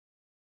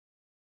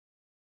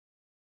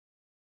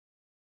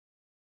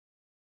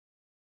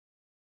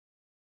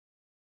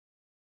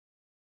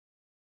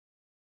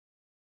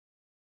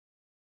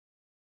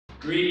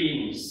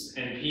Greetings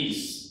and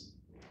peace.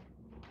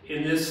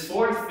 In this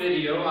fourth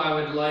video, I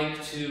would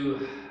like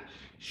to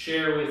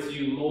share with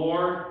you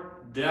more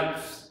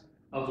depth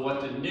of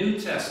what the New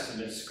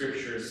Testament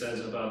scripture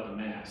says about the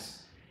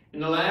Mass. In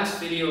the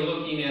last video,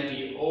 looking at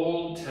the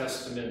Old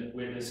Testament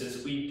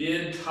witnesses, we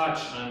did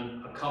touch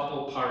on a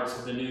couple parts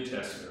of the New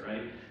Testament,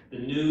 right?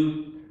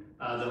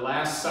 The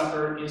Last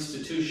Supper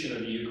institution of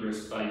the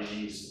Eucharist by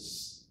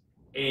Jesus,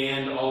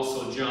 and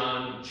also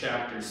John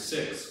chapter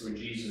 6, where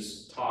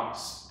Jesus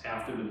talks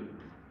after the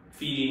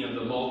feeding of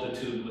the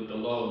multitude with the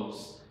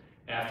loaves,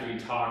 after he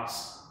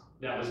talks,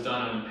 that was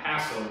done on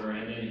Passover,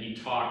 and then he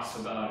talks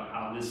about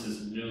how this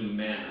is new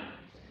manna.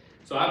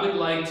 So I would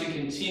like to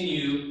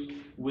continue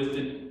with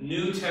the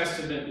New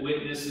Testament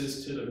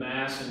witnesses to the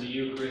Mass and the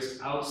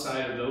Eucharist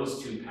outside of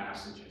those two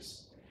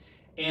passages.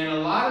 And a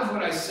lot of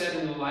what I said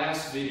in the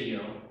last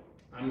video,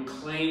 I'm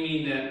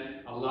claiming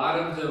that a lot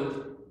of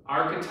the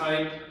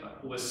archetype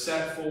was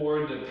set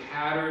forward, the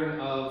pattern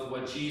of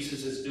what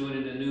Jesus is doing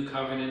in the New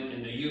Covenant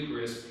in the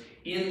Eucharist,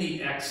 in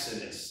the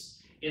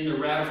Exodus, in the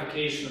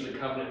ratification of the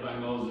covenant by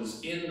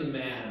Moses, in the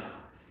manna,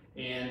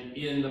 and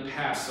in the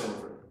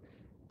Passover.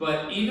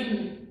 But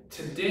even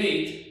to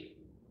date,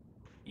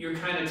 you're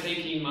kind of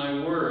taking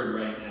my word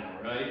right now,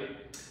 right?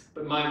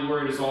 But my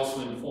word is also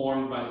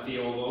informed by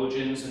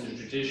theologians and the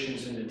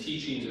traditions and the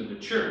teachings of the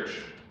Church.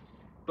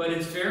 But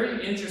it's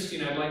very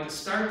interesting. I'd like to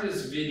start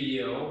this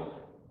video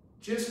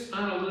just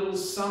on a little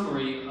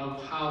summary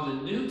of how the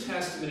New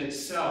Testament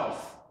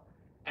itself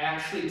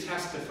actually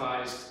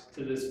testifies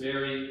to this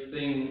very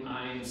thing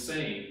I'm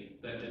saying,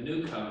 that the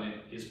New Covenant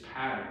is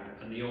patterned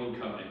on the Old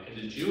Covenant.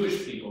 And the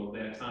Jewish people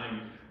at that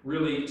time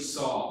really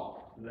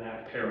saw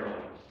that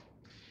parallel.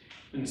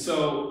 And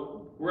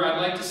so where I'd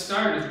like to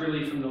start is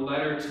really from the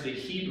letter to the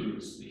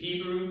Hebrews. The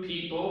Hebrew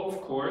people, of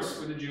course,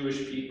 were the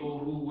Jewish people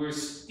who were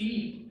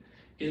steeped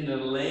in the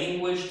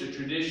language, the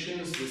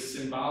traditions, the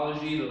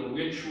symbology, the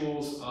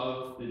rituals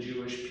of the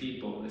Jewish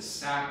people, the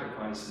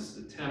sacrifices,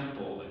 the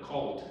temple, the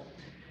cult.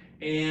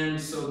 And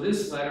so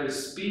this letter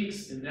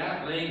speaks in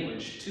that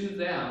language to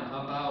them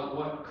about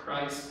what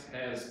Christ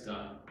has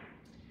done.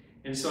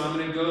 And so I'm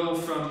going to go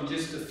from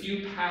just a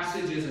few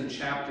passages in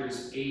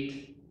chapters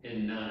 8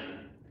 and 9.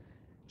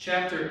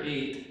 Chapter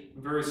 8,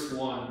 verse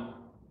 1.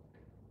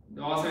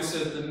 The author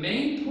says, the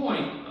main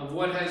point of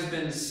what has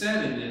been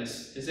said in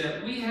this is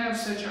that we have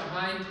such a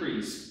high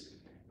priest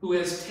who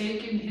has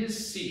taken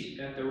his seat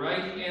at the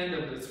right hand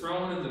of the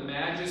throne of the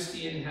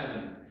majesty in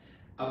heaven,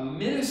 a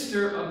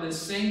minister of the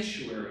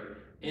sanctuary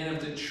and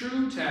of the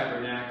true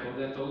tabernacle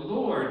that the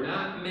Lord,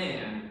 not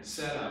man,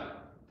 set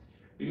up.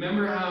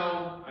 Remember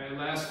how in our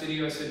last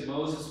video I said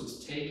Moses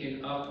was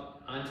taken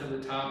up onto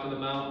the top of the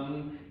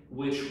mountain,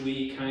 which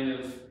we kind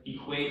of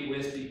equate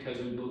with because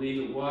we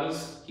believe it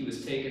was. He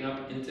was taken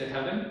up into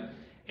heaven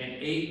and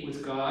ate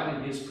with God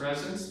in his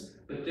presence,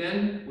 but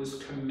then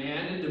was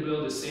commanded to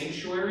build a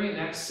sanctuary, and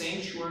that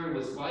sanctuary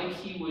was like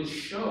he was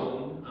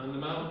shown on the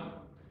mountain.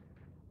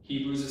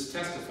 Hebrews is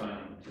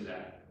testifying to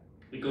that.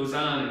 It goes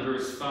on in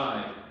verse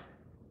 5.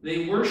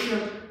 They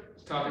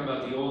worship, talking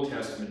about the Old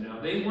Testament now,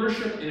 they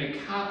worship in a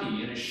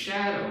copy, in a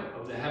shadow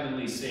of the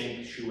heavenly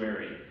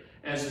sanctuary,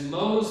 as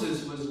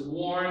Moses was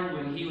warned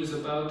when he was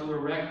about to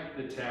erect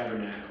the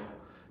tabernacle.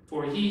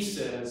 For he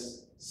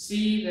says,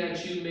 see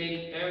that you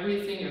make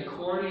everything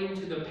according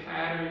to the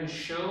pattern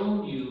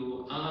shown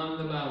you on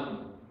the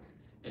mountain.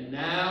 And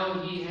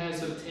now he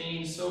has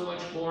obtained so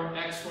much more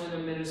excellent a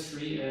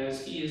ministry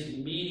as he is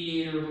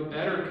mediator of a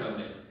better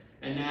covenant,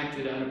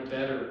 enacted on a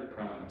better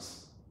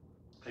promise.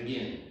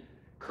 Again,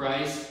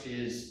 Christ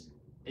is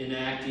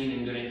enacting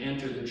and going to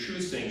enter the true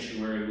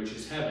sanctuary, which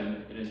is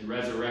heaven, in his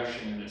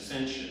resurrection and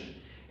ascension,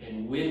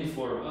 and win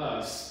for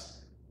us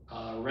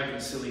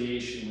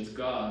reconciliation with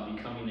God,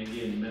 becoming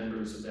again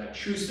members of that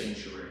true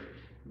sanctuary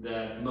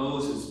that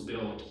Moses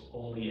built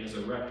only as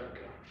a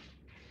replica.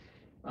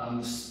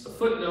 A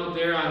footnote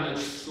there on the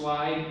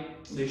slide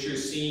that you're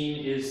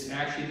seeing is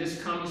actually,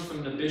 this comes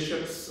from the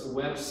bishop's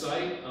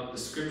website of the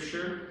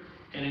scripture,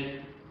 and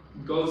it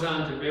goes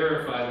on to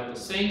verify that the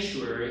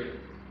sanctuary,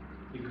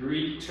 the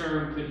Greek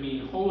term could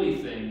mean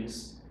holy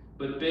things,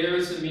 but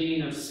bears the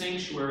meaning of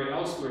sanctuary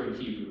elsewhere in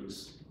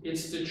Hebrews.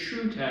 It's the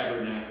true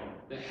tabernacle,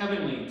 the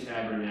heavenly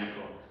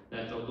tabernacle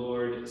that the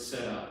Lord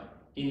set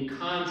up, in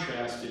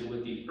contrasted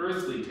with the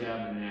earthly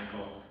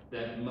tabernacle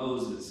that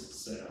Moses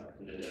set up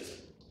in the desert.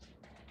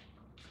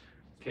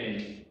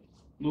 Okay,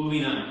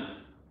 moving on.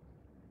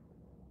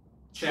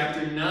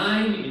 Chapter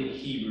 9 in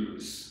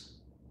Hebrews,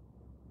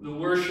 the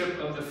worship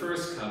of the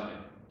first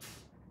covenant.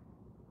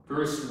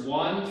 Verse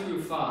 1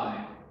 through 5.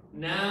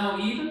 Now,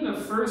 even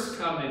the first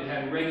covenant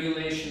had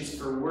regulations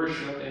for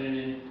worship and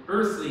an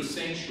earthly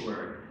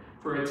sanctuary.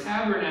 For a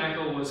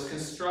tabernacle was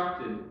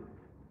constructed,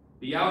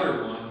 the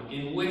outer one,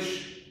 in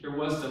which there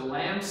was the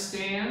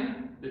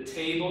lampstand, the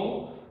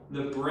table,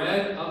 the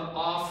bread of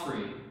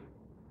offering.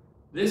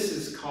 This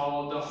is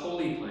called the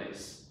holy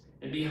place.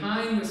 And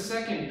behind the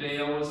second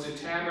veil was the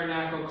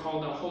tabernacle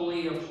called the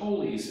Holy of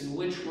Holies, in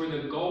which were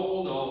the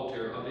gold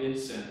altar of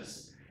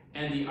incense,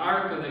 and the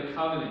Ark of the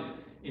Covenant,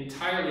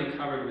 entirely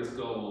covered with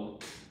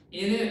gold.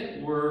 In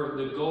it were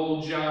the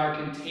gold jar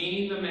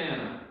containing the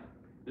manna,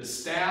 the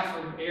staff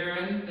of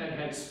Aaron that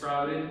had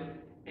sprouted,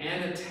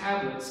 and the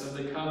tablets of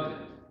the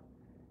covenant.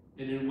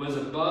 And it was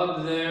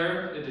above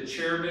there the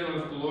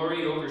cherubim of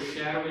glory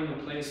overshadowing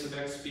the place of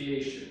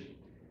expiation.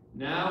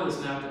 Now is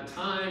not the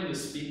time to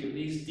speak of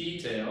these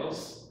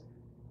details,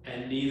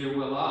 and neither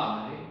will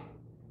I.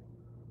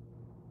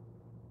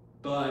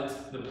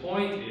 But the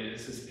point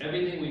is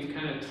everything we've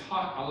kind of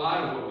talked, a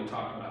lot of what we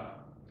talked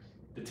about.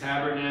 The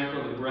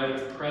tabernacle, the bread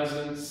of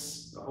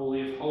presence, the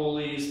Holy of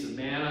Holies, the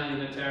manna in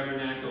the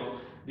tabernacle.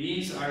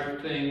 These are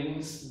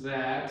things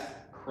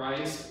that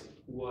Christ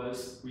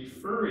was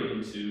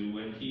referring to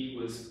when he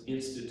was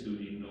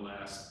instituting the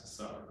Last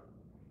Supper.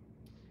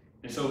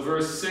 And so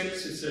verse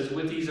 6, it says,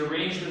 with these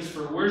arrangements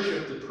for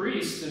worship, the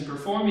priests, in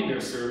performing their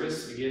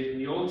service, again in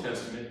the Old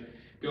Testament,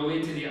 go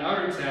into the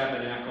outer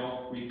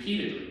tabernacle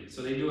repeatedly.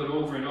 So they do it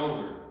over and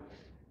over.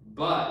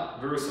 But,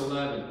 verse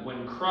 11,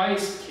 when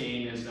Christ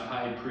came as the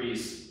high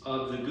priest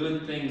of the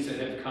good things that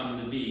have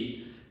come to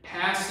be,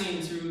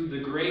 passing through the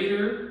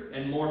greater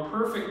and more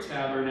perfect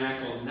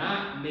tabernacle,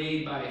 not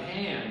made by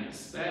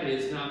hands, that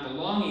is, not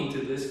belonging to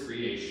this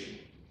creation,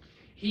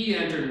 he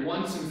entered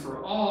once and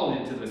for all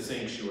into the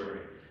sanctuary,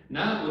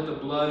 not with the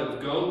blood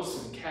of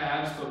goats and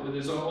calves, but with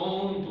his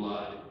own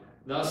blood,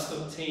 thus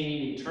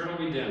obtaining eternal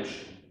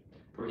redemption.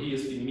 For he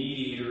is the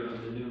mediator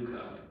of the new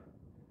covenant.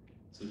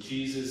 So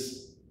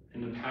Jesus,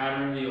 in the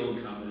pattern of the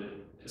old covenant,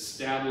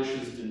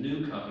 establishes the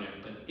new covenant,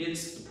 but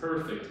it's the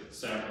perfect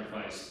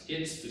sacrifice.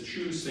 It's the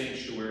true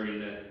sanctuary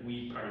that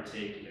we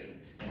partake in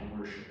and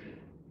worship in.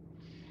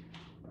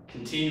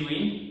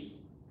 Continuing,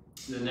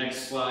 the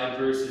next slide,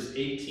 verses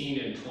 18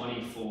 and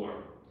 24.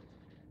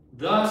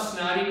 Thus,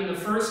 not even the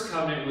first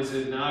covenant was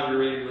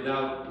inaugurated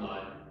without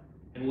blood.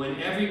 And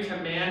when every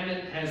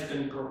commandment has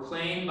been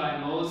proclaimed by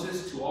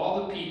Moses to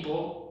all the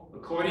people,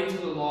 according to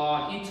the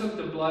law, he took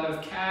the blood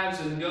of calves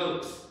and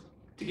goats,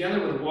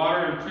 together with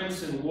water and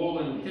crimson wool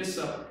and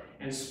hyssop,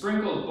 and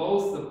sprinkled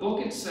both the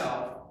book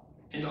itself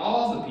and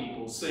all the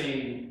people,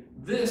 saying,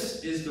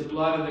 this is the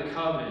blood of the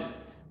covenant,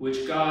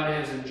 which God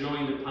has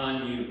enjoined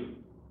upon you.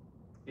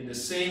 In the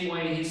same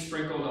way he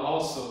sprinkled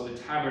also the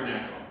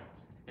tabernacle,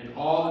 and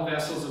all the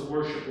vessels of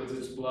worship with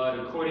its blood.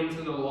 According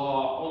to the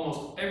law,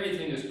 almost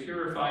everything is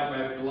purified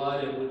by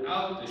blood, and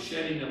without the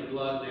shedding of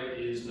blood there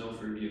is no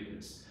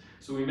forgiveness.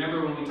 So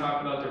remember when we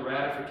talked about the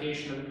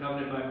ratification of the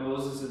covenant by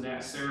Moses in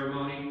that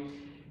ceremony?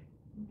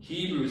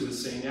 Hebrews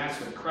is saying that's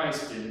what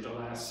Christ did at the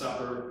Last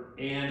Supper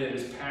and at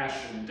his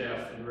passion,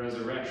 death, and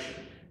resurrection.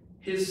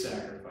 His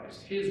sacrifice,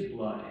 his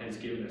blood has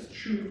given us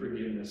true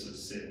forgiveness of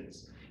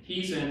sins.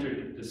 He's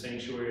entered the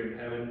sanctuary of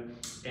heaven,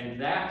 and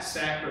that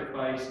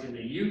sacrifice in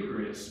the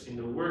Eucharist, in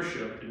the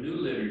worship, the new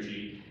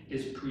liturgy,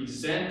 is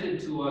presented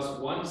to us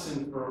once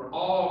and for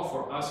all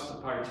for us to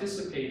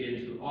participate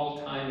in through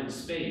all time and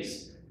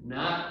space,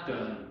 not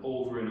done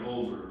over and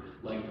over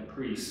like the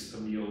priests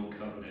of the old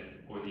covenant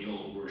or the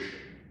old worship.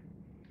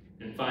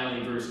 And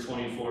finally, verse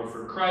 24,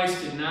 for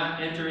Christ did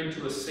not enter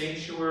into a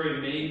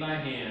sanctuary made by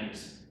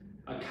hands,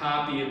 a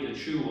copy of the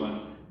true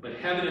one, but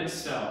heaven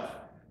itself,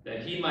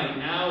 that he might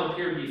now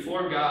appear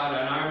before God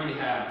on our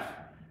behalf,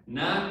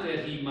 not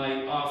that he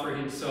might offer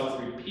himself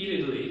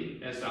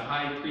repeatedly, as the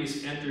high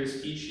priest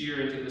enters each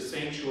year into the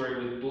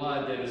sanctuary with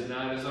blood that is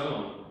not his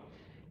own.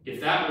 If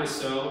that were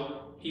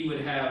so, he would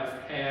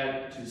have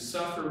had to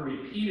suffer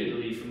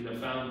repeatedly from the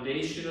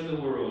foundation of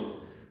the world,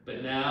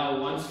 but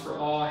now, once for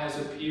all, has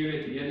appeared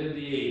at the end of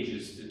the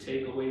ages to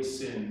take away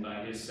sin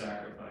by his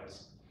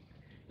sacrifice.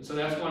 And so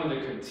that's one of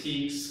the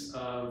critiques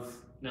of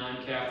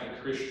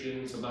non-Catholic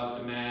Christians about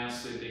the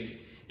Mass. They think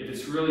if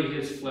it's really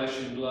his flesh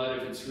and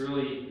blood, if it's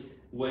really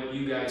what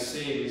you guys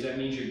say it is, that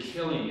means you're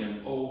killing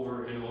him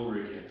over and over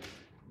again.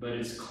 But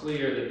it's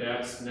clear that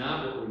that's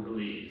not what we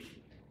believe.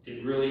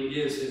 It really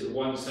is his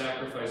one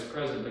sacrifice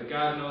present, but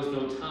God knows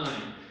no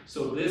time.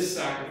 So this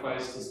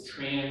sacrifice is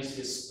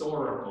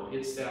trans-historical.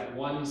 It's that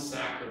one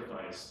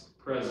sacrifice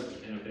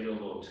present and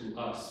available to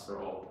us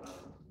for all time.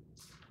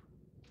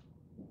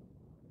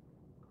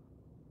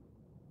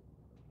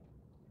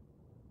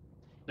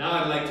 Now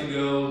I'd like to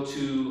go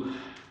to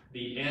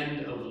the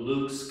end of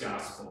Luke's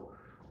Gospel,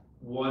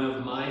 one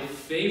of my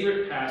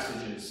favorite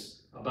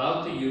passages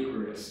about the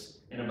Eucharist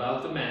and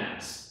about the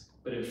Mass,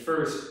 but at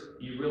first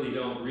you really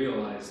don't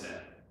realize that.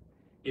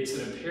 It's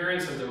an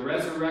appearance of the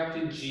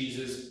resurrected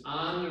Jesus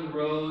on the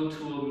road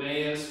to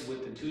Emmaus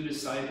with the two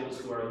disciples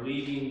who are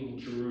leaving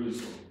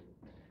Jerusalem.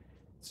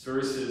 It's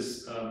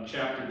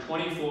chapter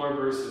 24,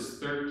 verses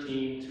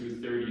 13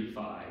 through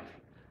 35.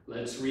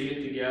 Let's read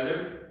it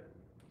together.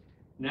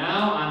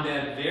 Now on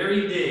that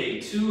very day,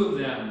 two of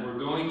them were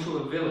going to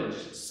a village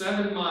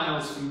 7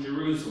 miles from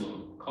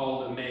Jerusalem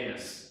called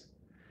Emmaus.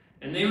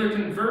 And they were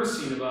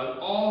conversing about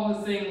all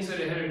the things that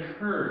had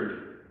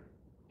occurred.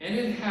 And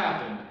it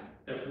happened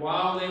that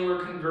while they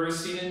were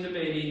conversing and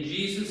debating,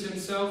 Jesus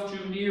himself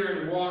drew near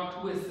and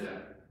walked with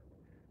them.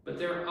 But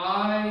their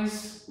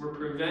eyes were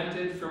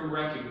prevented from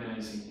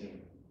recognizing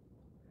him.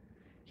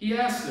 He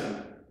asked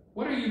them,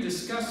 what are you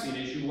discussing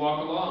as you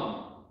walk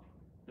along?"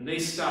 And they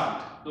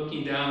stopped,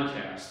 looking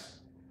downcast.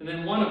 And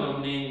then one of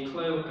them, named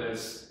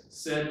Cleopas,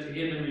 said to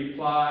him in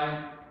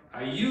reply,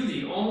 "Are you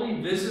the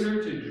only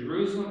visitor to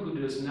Jerusalem who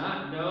does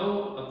not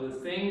know of the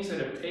things that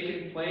have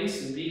taken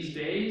place in these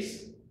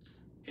days?"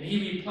 And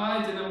he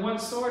replied to them,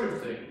 "What sort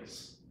of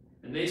things?"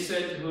 And they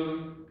said to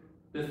him,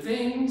 "The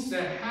things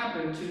that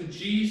happened to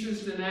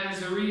Jesus the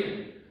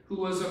Nazarene, who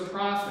was a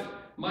prophet,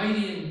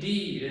 mighty in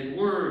deed and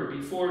word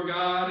before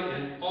God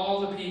and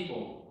all the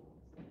people.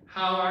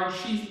 How our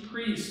chief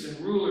priests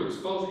and rulers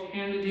both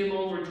handed him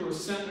over to a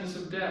sentence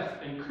of death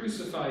and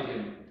crucified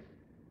him.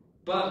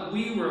 But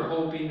we were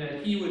hoping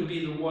that he would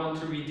be the one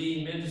to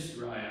redeem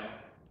Israel.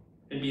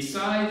 And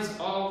besides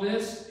all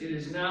this, it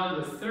is now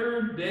the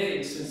 3rd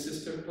day since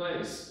this took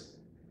place.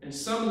 And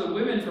some of the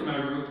women from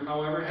our group,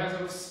 however, have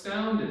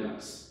astounded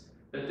us,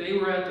 that they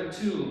were at the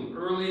tomb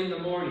early in the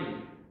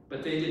morning,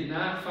 but they did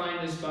not find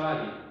his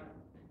body.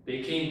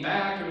 They came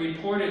back and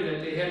reported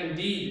that they had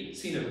indeed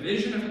seen a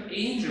vision of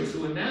angels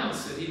who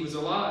announced that he was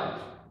alive.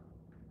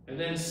 And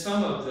then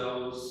some of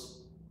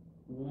those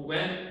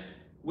went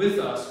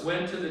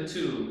to the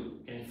tomb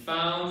and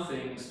found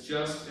things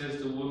just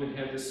as the woman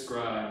had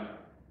described,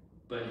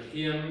 but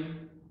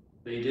him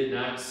they did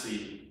not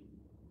see."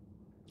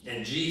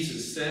 And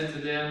Jesus said to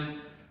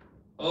them,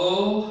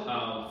 "Oh,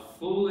 how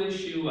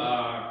foolish you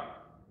are!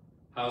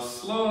 How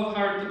slow of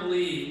heart to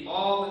believe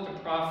all that the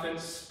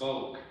prophets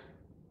spoke.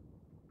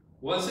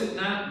 Was it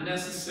not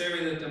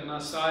necessary that the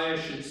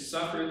Messiah should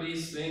suffer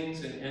these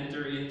things and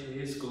enter into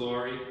his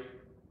glory?"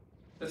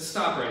 Let's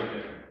stop right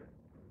there.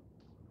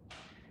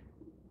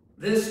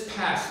 This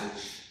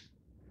passage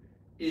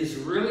is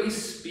really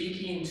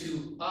speaking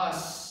to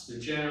us, the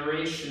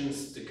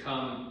generations to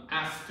come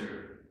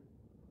after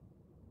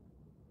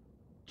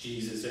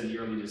Jesus and the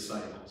early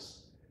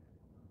disciples.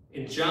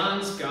 In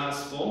John's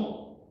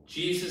Gospel,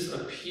 Jesus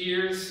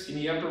appears in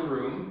the upper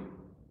room,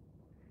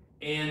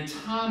 and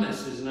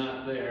Thomas is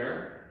not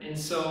there. And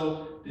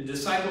so the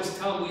disciples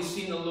tell him, "We've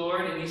seen the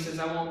Lord." And he says,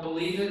 "I won't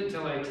believe it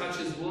until I touch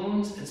his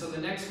wounds." And so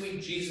the next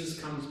week, Jesus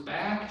comes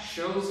back,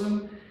 shows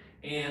him,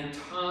 and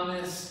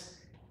Thomas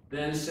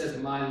then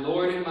says, "My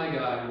Lord and my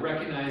God,"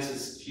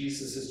 recognizes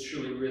Jesus is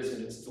truly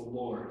risen. It's the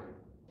Lord.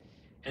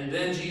 And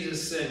then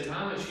Jesus said,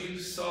 "Thomas, you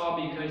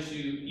saw because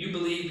you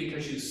believe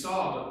because you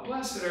saw, but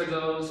blessed are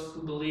those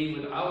who believe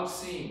without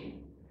seeing."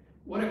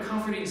 What a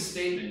comforting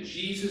statement.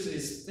 Jesus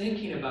is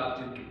thinking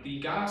about, the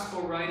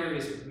gospel writer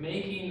is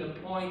making the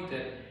point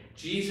that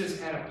Jesus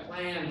had a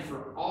plan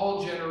for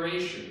all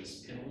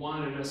generations and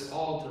wanted us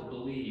all to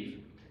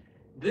believe.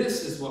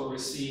 This is what we're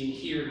seeing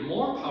here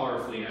more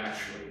powerfully,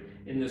 actually,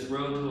 in this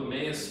road to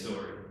Emmaus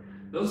story.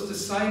 Those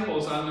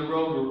disciples on the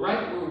road were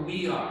right where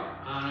we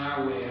are on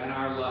our way, on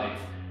our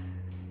life.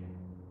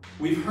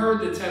 We've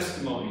heard the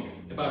testimony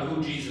about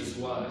who Jesus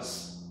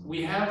was.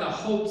 We have the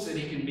hopes that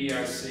he can be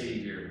our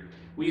Savior.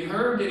 We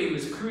heard that he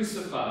was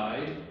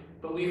crucified,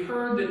 but we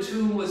heard the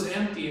tomb was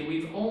empty, and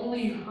we've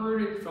only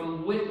heard it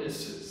from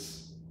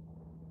witnesses.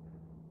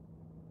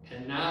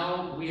 And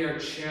now we are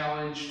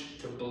challenged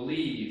to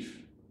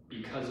believe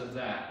because of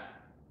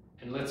that.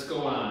 And let's go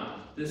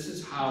on. This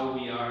is how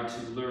we are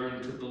to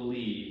learn to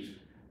believe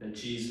that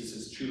Jesus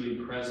is truly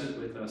present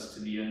with us to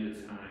the end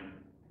of time.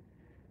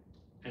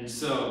 And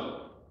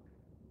so,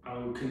 I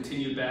will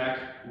continue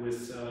back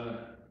with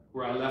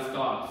where I left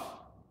off.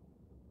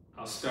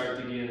 I'll start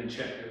again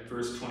at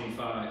verse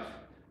 25.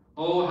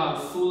 "Oh, how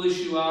foolish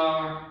you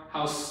are,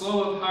 how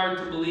slow of heart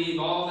to believe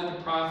all that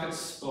the prophets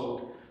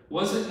spoke.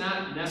 Was it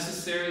not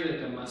necessary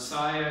that the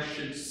Messiah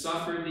should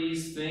suffer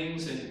these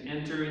things and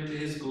enter into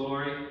his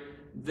glory?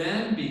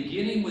 Then,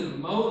 beginning with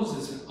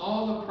Moses and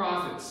all the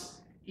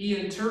prophets, he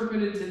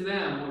interpreted to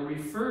them what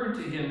referred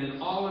to him in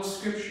all the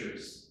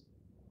scriptures.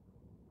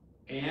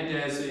 And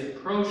as they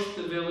approached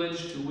the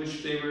village to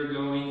which they were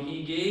going,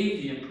 he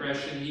gave the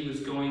impression he was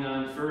going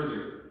on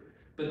further.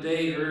 But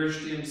they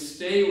urged him,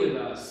 'Stay with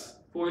us,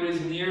 for it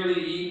is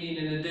nearly evening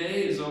and the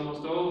day is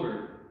almost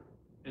over.'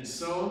 And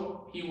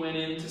so he went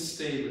in to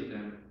stay with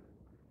them.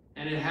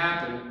 And it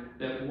happened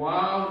that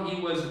while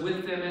he was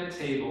with them at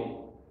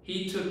table,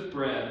 he took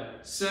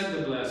bread, said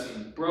the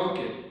blessing, broke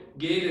it,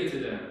 gave it to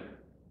them.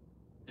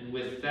 And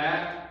with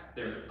that,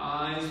 their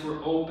eyes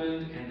were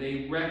opened and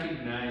they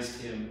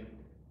recognized him,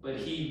 but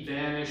he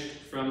vanished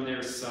from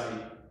their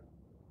sight.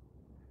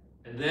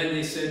 And then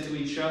they said to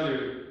each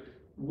other,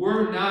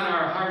 'Were not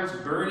our hearts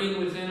burning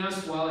within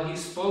us while he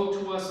spoke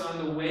to us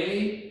on the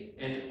way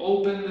and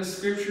opened the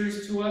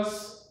scriptures to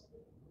us?'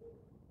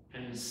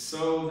 And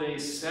so they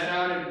set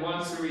out at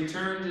once and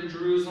returned to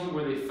Jerusalem,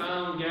 where they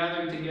found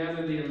gathered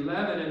together the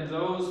 11 and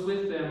those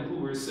with them who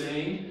were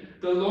saying,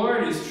 'The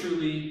Lord has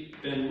truly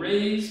been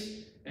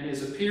raised and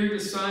has appeared to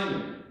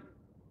Simon.'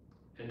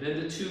 And then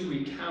the two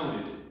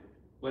recounted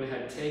what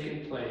had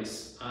taken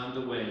place on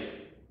the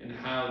way and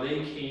how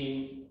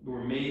they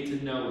were made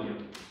to know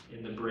him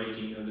in the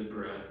breaking of the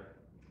bread."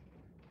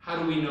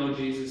 How do we know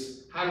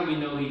Jesus? How do we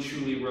know he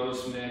truly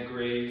rose from that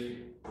grave?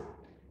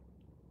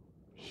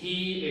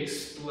 He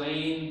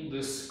explained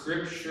the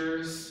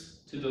scriptures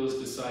to those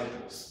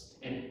disciples.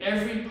 And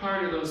every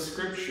part of those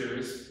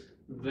scriptures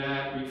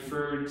that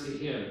referred to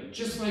him,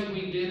 just like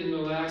we did in the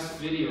last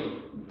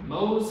video,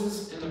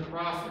 Moses and the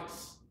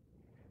prophets.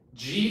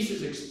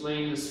 Jesus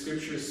explained the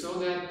scriptures so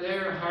that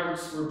their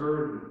hearts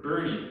were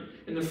burning.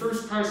 In the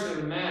first parts of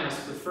the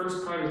Mass, the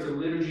first part of the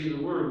liturgy of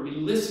the Word, we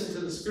listen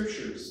to the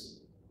scriptures.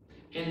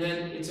 And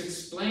then it's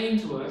explained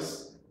to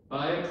us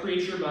by a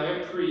preacher, by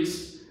a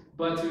priest,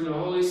 but through the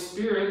Holy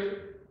Spirit,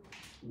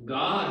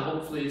 God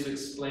hopefully is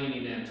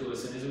explaining that to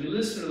us. And as we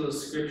listen to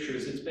those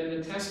scriptures, it's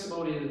been the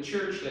testimony of the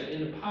church that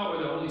in the power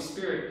of the Holy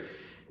Spirit,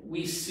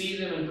 we see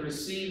them and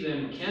perceive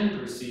them, can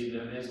perceive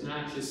them as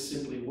not just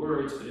simply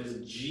words, but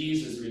as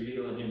Jesus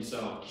revealing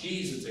himself,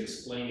 Jesus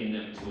explaining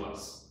them to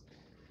us.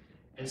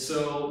 And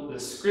so the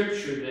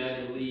scripture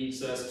then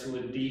leads us to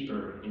a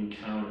deeper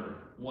encounter,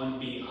 one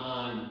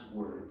beyond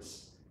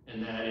words,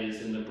 and that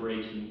is in the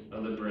breaking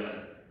of the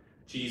bread.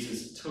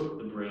 Jesus took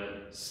the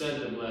bread,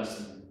 said the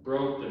blessing,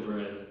 broke the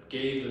bread,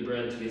 gave the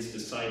bread to his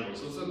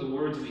disciples. Those are the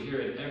words we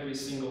hear at every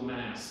single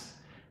Mass.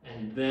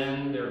 And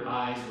then their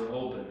eyes were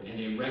opened, and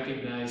they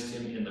recognized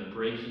him in the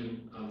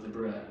breaking of the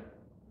bread.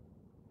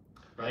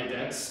 Right?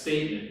 That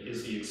statement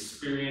is the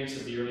experience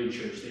of the early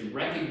church. They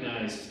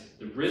recognized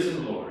the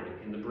risen Lord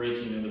in the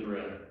breaking of the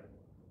bread.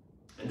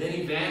 And then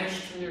he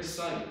vanished from their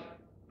sight.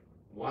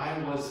 Why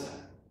was that?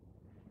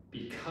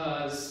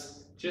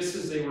 Because just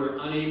as they were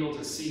unable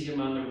to see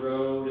him on the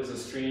road as a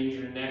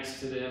stranger next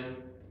to them,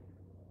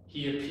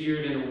 he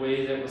appeared in a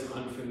way that was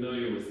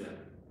unfamiliar with them.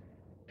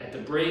 At the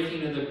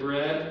breaking of the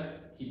bread,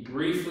 he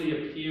briefly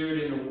appeared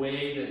in a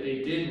way that they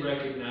did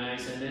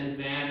recognize and then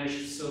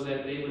vanished so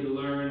that they would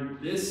learn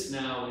this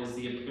now is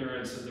the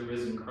appearance of the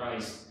risen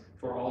Christ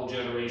for all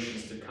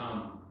generations to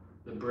come.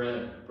 The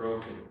bread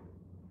broken,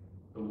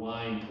 the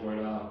wine poured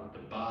out, the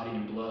body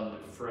and blood,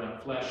 the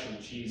flesh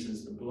of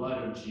Jesus, the blood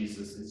of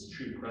Jesus, its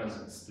true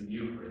presence, the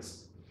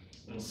Eucharist.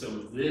 And so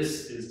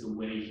this is the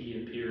way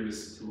he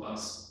appears to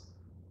us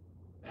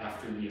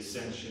after the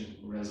ascension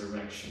and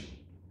resurrection.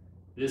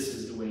 This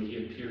is the way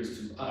he appears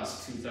to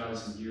us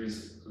 2,000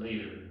 years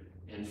later,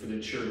 and for the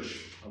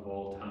church of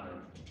all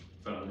time,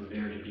 from the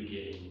very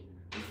beginning,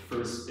 the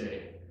first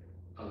day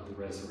of the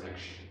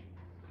resurrection.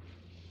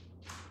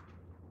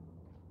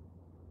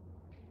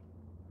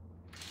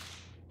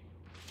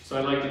 So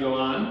I'd like to go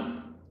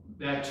on.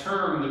 That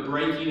term, the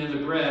breaking of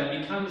the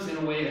bread, becomes in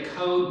a way a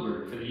code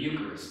word for the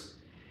Eucharist.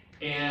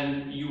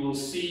 And you will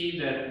see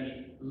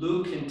that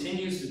Luke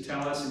continues to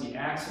tell us in the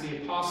Acts of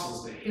the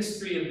Apostles the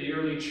history of the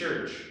early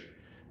church,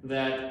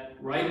 that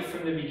right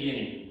from the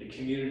beginning, the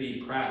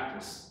community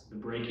practiced the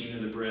breaking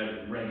of the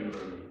bread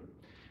regularly.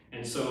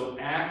 And so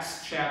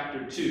Acts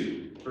chapter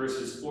 2,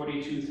 verses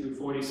 42 through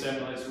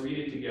 47, let's read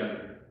it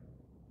together.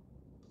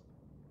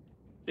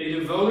 They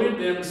devoted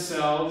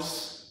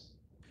themselves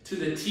to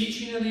the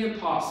teaching of the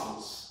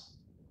apostles,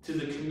 to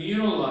the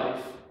communal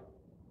life,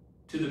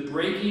 to the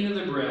breaking of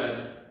the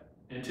bread,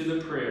 and to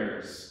the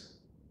prayers.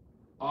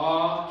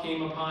 Awe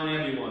came upon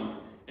everyone,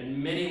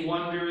 and many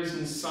wonders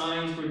and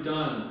signs were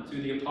done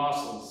through the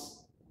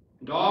apostles.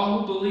 And all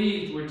who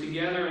believed were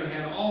together and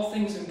had all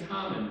things in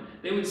common.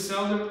 They would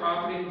sell their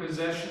property and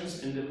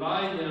possessions and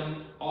divide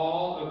them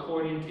all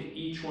according to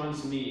each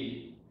one's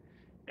need.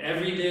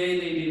 Every day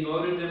they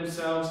devoted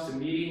themselves to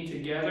meeting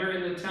together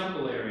in the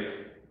temple area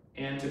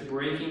and to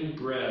breaking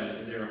bread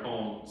in their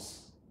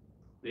homes.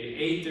 They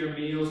ate their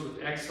meals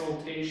with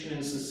exultation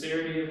and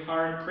sincerity of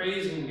heart,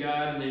 praising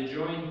God, and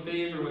enjoying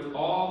favor with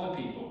all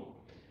the people.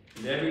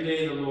 And every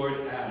day the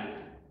Lord added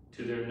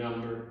to their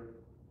number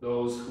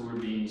those who were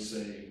being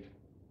saved.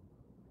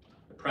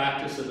 The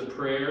practice of the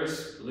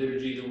prayers, the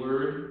liturgy of the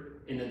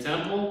word, in the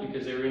temple,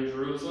 because they were in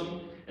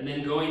Jerusalem, and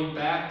then going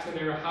back to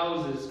their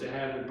houses to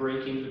have the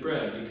breaking of the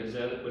bread, because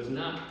that was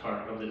not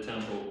part of the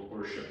temple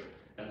worship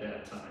at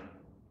that time.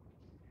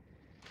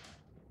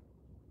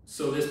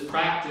 So this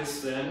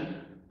practice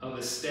then of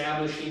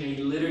establishing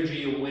a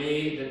liturgy, a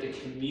way that the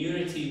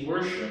community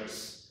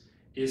worships,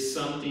 is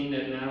something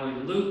that not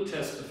only Luke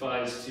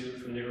testifies to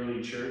from the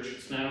early church,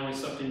 it's not only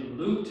something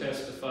Luke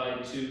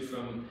testified to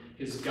from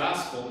his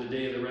gospel, the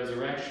day of the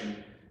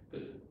resurrection,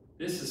 but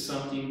this is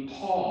something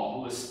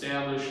Paul, who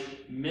established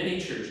many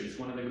churches,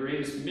 one of the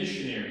greatest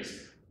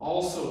missionaries,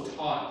 also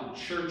taught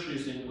the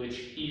churches in which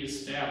he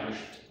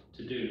established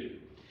to do.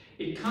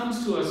 It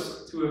comes to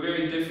us through a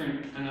very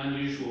different and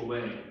unusual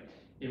way.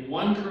 In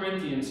 1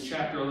 Corinthians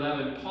chapter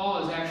 11,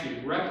 Paul is actually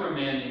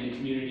reprimanding the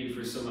community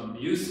for some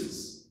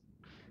abuses.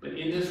 But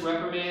in this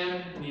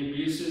reprimand and the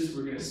abuses,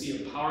 we're going to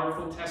see a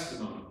powerful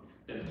testimony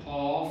that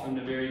Paul, from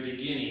the very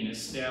beginning,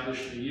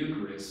 established the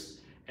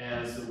Eucharist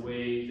as the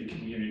way the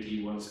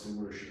community wants to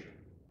worship.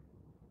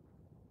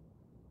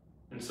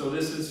 And so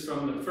this is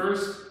from the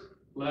first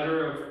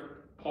letter of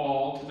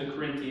Paul to the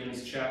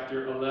Corinthians,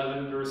 chapter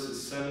 11,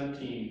 verses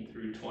 17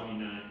 through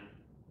 29.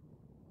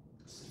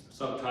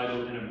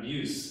 Subtitled, An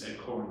Abuse at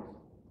Corinth.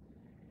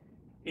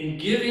 In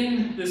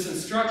giving this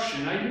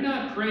instruction, I do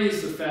not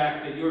praise the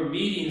fact that your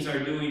meetings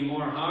are doing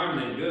more harm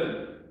than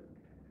good.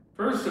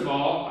 First of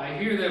all, I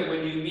hear that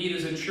when you meet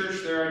as a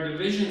church, there are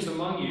divisions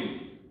among you,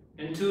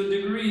 And to a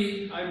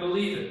degree, I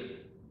believe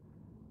it.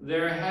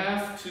 There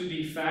have to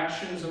be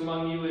factions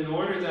among you in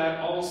order that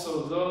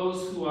also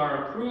those who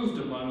are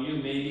approved among you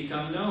may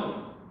become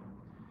known.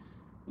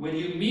 When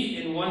you meet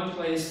in one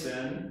place,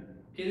 then,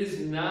 it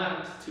is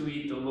not to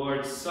eat the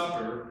Lord's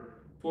Supper,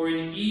 for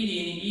in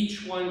eating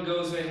each one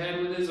goes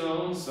ahead with his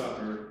own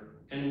supper,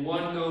 and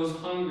one goes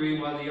hungry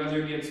while the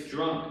other gets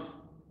drunk.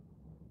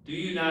 Do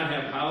you not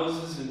have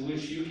houses in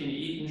which you can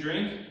eat and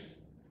drink?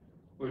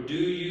 Or do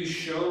you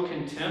show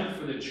contempt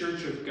for the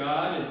church of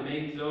God and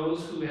make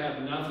those who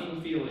have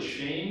nothing feel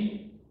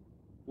ashamed?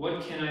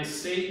 What can I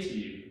say to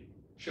you?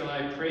 Shall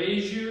I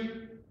praise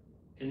you?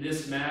 In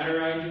this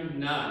matter I do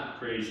not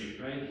praise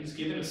you, right? He's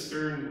given a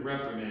stern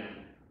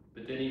reprimand,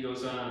 but then he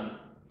goes on.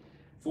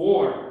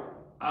 For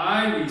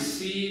I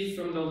received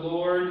from the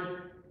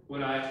Lord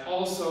what I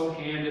also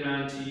handed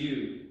on to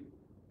you,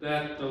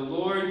 that the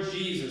Lord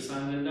Jesus,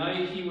 on the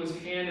night he was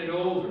handed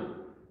over,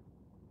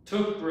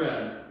 took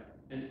bread,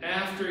 and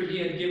after he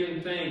had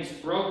given thanks,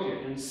 broke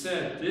it and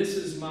said, "This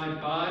is my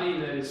body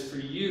that is for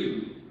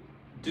you.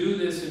 Do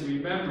this in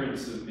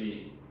remembrance of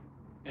me."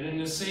 And in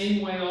the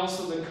same way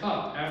also the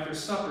cup after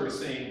supper,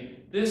 saying,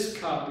 "This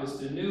cup is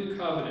the new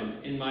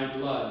covenant in my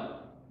blood.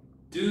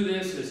 Do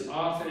this as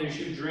often as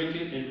you drink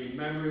it in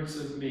remembrance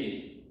of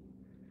me.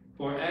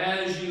 For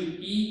as you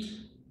eat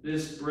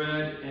this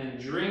bread and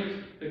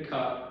drink the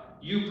cup,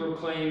 you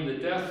proclaim the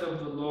death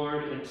of the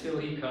Lord until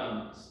he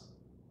comes.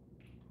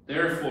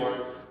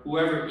 Therefore,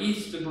 whoever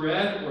eats the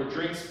bread or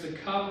drinks the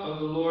cup of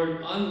the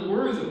Lord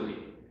unworthily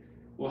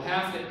will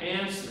have to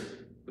answer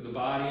for the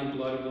body and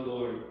blood of the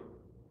Lord.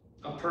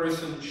 A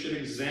person should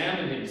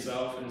examine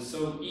himself and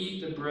so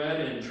eat the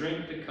bread and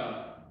drink the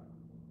cup.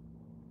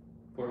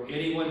 For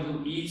anyone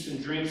who eats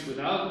and drinks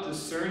without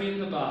discerning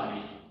the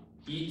body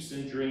eats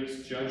and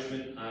drinks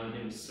judgment on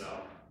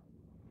himself."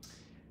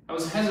 I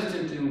was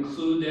hesitant to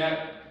include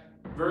that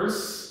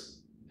verse.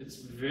 It's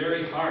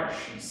very harsh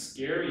and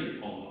scary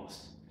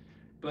almost.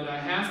 But I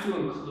have to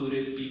include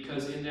it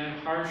because in that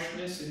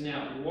harshness, in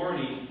that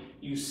warning,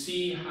 you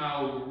see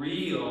how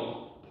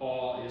real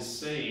Paul is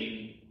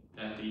saying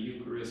that the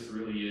Eucharist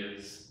really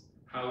is.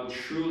 How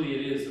truly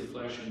it is the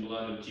flesh and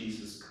blood of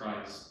Jesus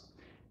Christ,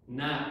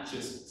 not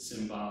just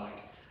symbolic.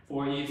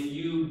 For if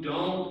you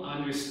don't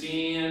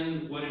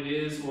understand what it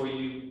is or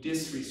you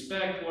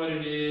disrespect what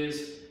it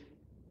is,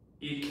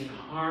 it can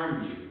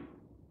harm you.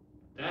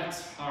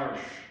 That's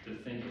harsh to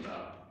think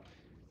about.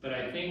 But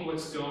I think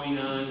what's going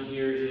on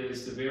here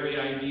is the very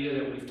idea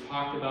that we've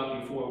talked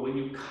about before. When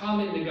you come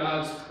into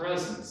God's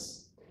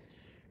presence,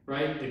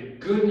 right, the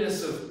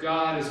goodness of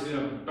God is going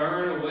to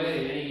burn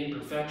away any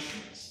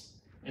imperfections.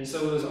 And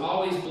so it was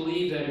always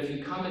believed that if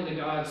you come into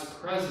God's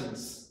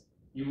presence,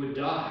 you would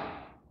die.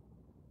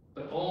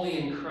 But only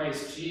in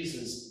Christ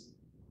Jesus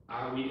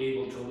are we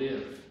able to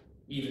live,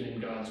 even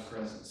in God's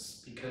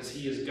presence, because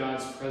he is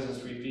God's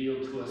presence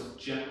revealed to us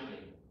gently,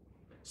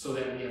 so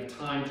that we have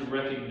time to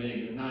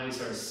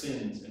recognize our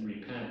sins and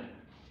repent.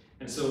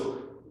 And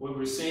so what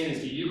we're saying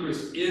is the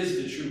Eucharist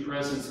is the true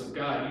presence of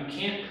God. You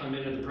can't come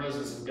into the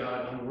presence of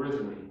God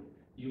unworthily.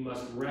 You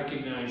must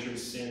recognize your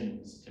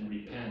sins and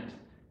repent.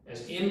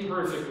 As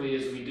imperfectly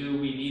as we do,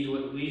 we need to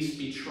at least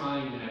be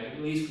trying that,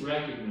 at least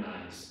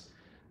recognize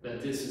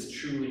that this is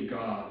truly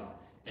God,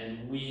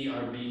 and we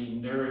are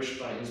being nourished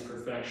by his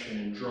perfection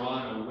and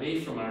drawn away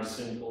from our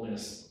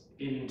sinfulness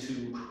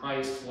into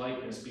Christ's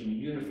likeness, being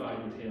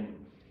unified with him.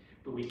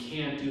 But we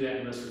can't do that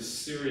unless we're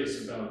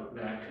serious about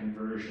that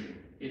conversion.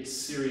 It's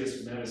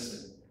serious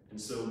medicine, and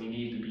so we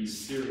need to be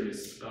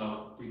serious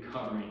about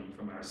recovering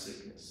from our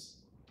sickness.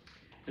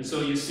 And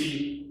so you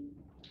see,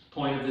 the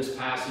point of this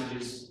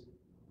passage is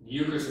the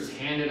Eucharist is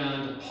handed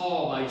on to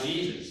Paul by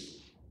Jesus.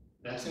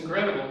 That's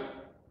incredible.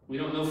 We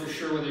don't know for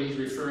sure whether he's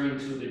referring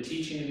to the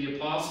teaching of the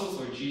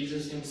apostles or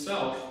Jesus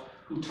himself,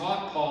 who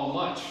taught Paul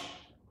much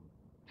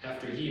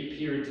after he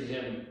appeared to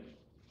him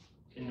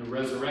in the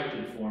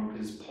resurrected form,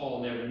 because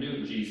Paul never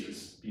knew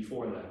Jesus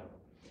before that,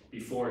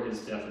 before his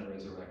death and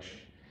resurrection.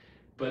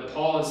 But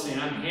Paul is saying,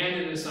 I'm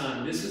handing this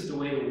on. This is the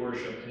way to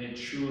worship, and it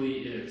truly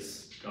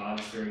is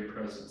God's very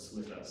presence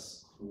with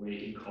us, the way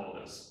he called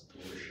us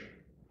to worship.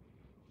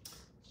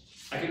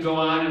 I could go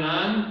on and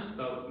on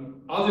about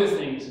other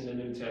things in the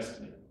New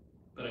Testament,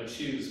 but I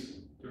choose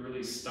to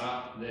really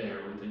stop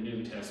there with the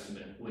New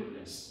Testament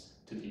witness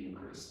to the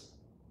Eucharist.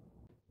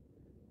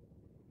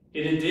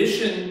 In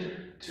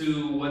addition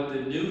to what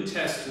the New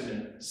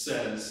Testament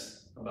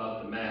says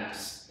about the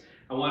Mass,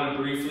 I want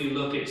to briefly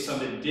look at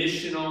some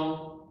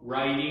additional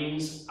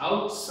writings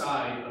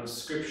outside of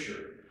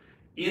Scripture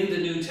in the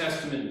New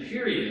Testament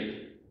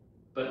period,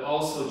 but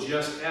also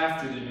just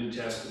after the New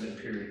Testament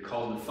period,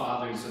 called the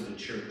Fathers of the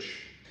Church.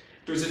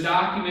 There's a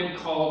document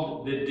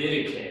called the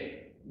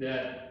Didache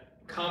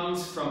that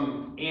comes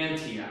from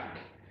Antioch,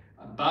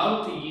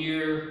 about the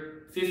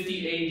year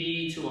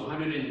 50 AD to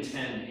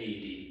 110 AD.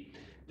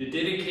 The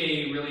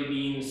Didache really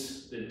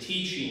means the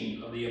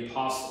teaching of the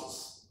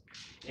apostles.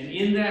 And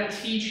in that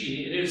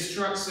teaching, it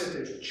instructs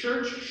that the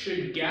church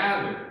should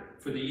gather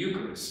for the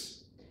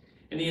Eucharist.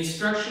 And the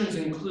instructions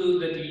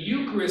include that the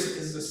Eucharist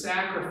is the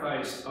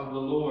sacrifice of the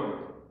Lord,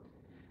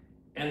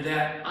 and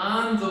that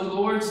on the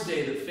Lord's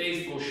day the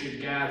faithful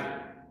should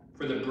gather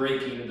for the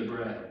breaking of the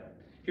bread.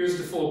 Here's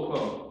the full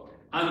quote.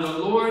 On the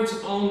Lord's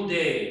own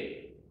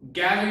day,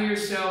 gather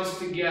yourselves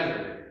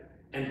together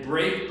and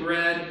break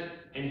bread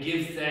and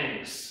give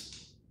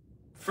thanks.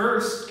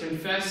 First,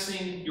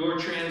 confessing your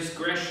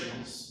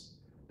transgressions,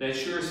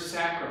 that your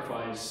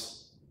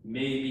sacrifice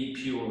may be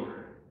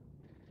pure.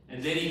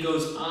 And then he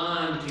goes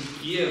on to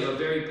give a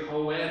very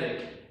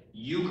poetic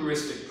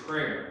Eucharistic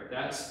prayer.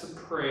 That's the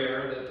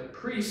prayer that the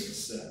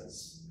priest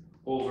says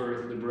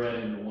over the bread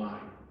and the wine.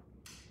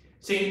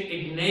 St.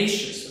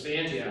 Ignatius of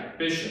Antioch,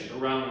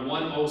 bishop, around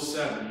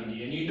 107 AD.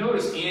 And you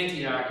notice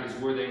Antioch is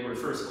where they were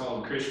first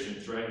called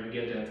Christians, right? We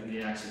get that from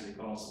the Acts of the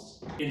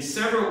Apostles. In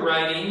several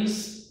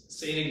writings,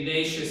 St.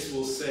 Ignatius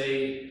will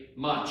say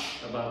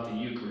much about the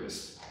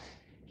Eucharist.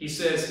 He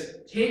says,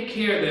 "Take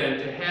care then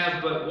to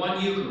have but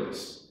one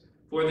Eucharist,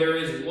 for there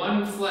is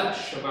one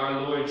flesh of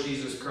our Lord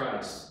Jesus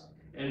Christ,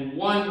 and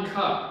one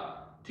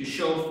cup to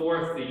show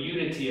forth the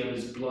unity of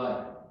his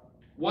blood.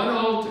 One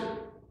altar,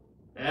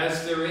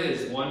 as there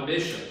is one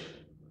bishop,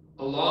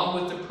 along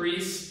with the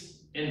priests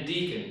and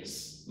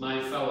deacons,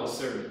 my fellow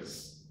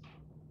servants."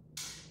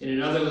 In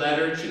another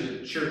letter to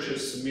the church of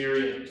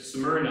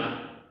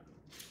Smyrna,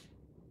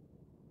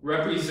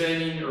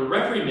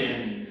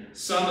 reprimanding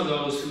some of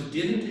those who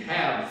didn't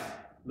have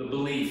the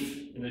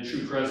belief in the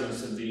true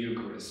presence of the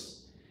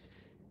Eucharist,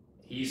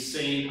 he's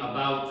saying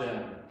about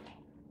them,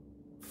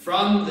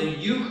 "From the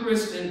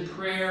Eucharist and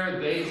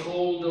prayer they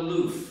hold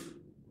aloof,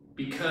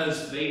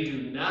 because they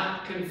do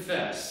not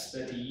confess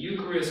that the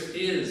Eucharist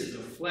is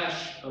the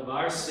flesh of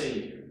our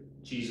Savior,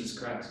 Jesus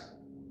Christ."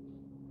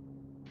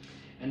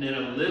 And then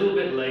a little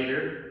bit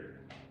later,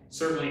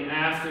 certainly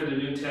after the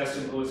New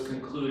Testament was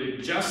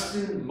concluded,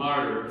 Justin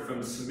Martyr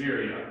from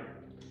Samaria,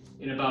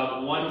 in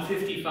about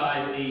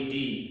 155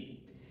 AD.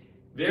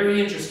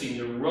 Very interesting.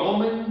 The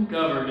Roman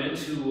government,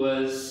 who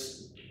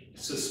was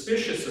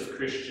suspicious of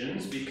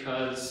Christians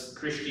because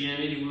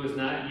Christianity was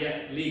not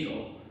yet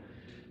legal,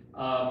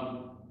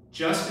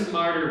 Justin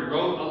Martyr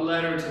wrote a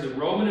letter to the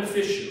Roman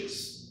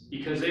officials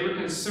because they were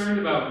concerned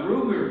about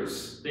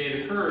rumors they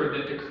had heard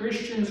that the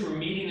Christians were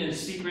meeting in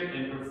secret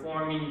and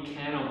performing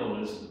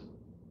cannibalism.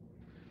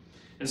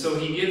 And so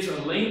he gives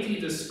a lengthy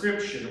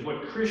description of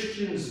what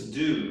Christians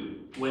do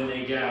when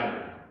they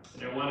gather.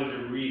 And I wanted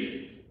to read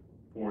it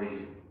for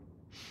you.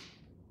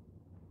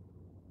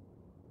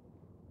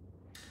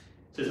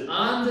 It says,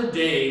 "On the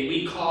day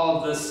we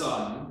call the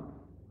Son,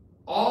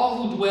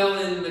 all who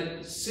dwell in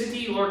the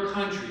city or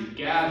country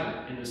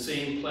gather in the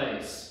same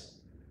place.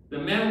 The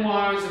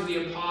memoirs of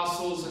the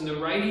apostles and the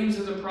writings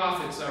of the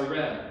prophets are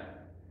read,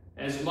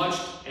 as much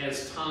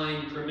as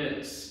time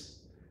permits.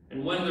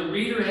 And when the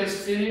reader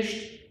has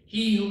finished,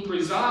 he who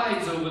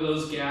presides over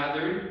those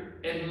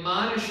gathered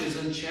admonishes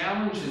and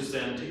challenges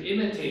them to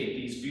imitate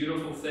these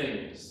beautiful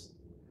things.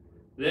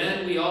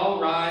 Then we all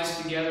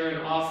rise together and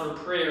offer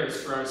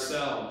prayers for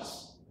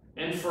ourselves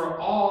and for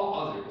all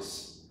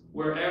others,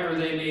 wherever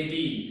they may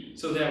be,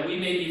 so that we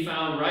may be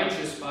found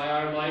righteous by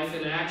our life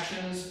and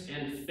actions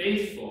and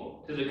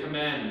faithful to the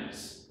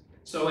commandments,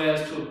 so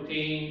as to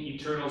obtain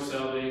eternal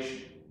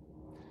salvation.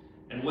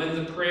 And when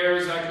the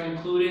prayers are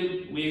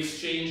concluded, we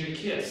exchange a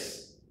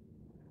kiss.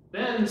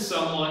 Then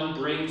someone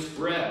brings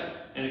bread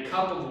and a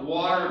cup of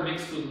water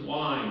mixed with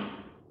wine,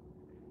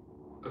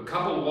 a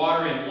cup of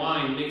water and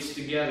wine mixed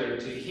together,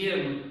 to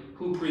him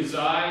who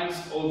presides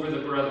over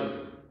the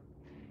brethren.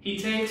 He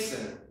takes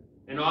them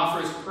and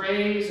offers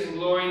praise and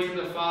glory to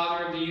the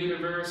Father of the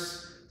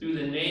universe through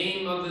the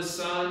name of the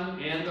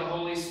Son and the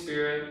Holy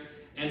Spirit,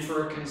 and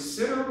for a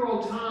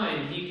considerable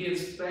time he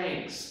gives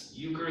thanks,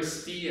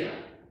 Eucharistia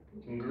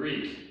in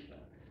Greek,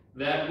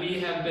 that we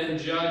have been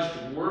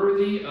judged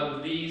worthy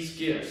of these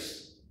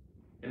gifts.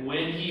 And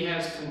when he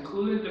has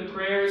concluded the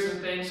prayers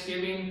and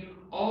thanksgiving,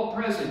 all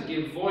present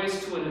give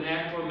voice to an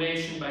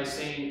acclamation by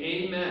saying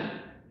Amen.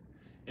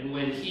 And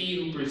when he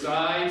who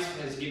presides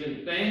has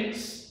given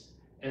thanks,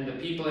 and the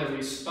people have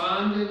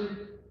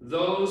responded,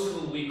 those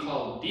whom we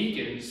call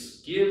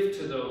deacons give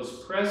to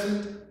those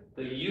present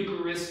the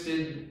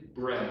Eucharistic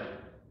bread,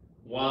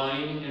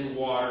 wine, and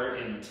water,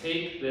 and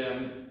take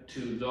them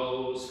to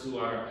those who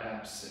are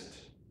absent."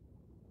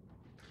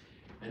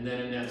 And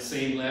then in that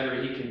same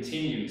letter he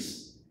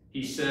continues.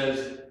 He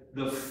says,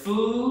 "The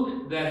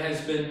food that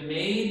has been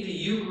made the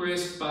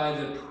Eucharist by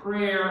the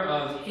prayer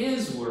of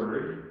his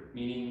word,"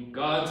 meaning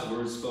God's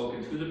word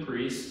spoken through the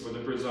priest or the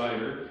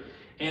presider,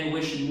 "and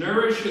which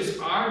nourishes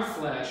our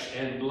flesh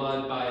and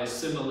blood by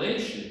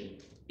assimilation,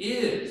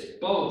 is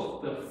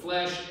both the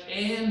flesh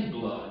and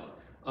blood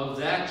of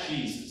that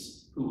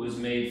Jesus who was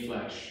made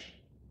flesh."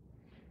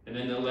 And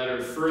then the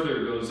letter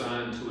further goes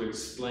on to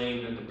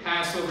explain that the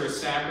Passover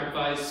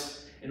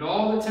sacrifice and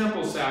all the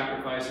temple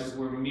sacrifices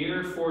were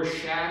mere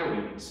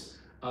foreshadowings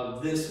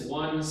of this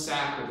one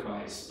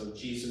sacrifice of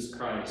Jesus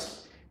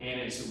Christ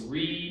and its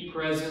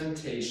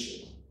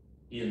representation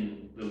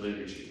in the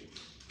liturgy.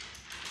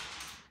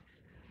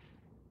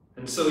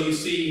 And so you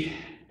see,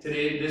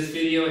 Today, this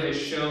video has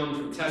shown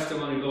from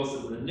testimony both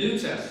of the New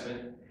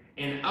Testament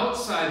and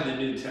outside the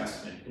New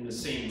Testament, in the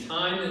same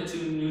time the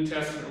New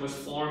Testament was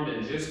formed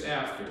and just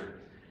after,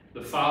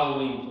 the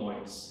following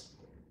points.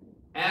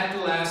 At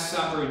the Last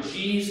Supper,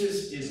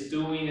 Jesus is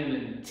doing an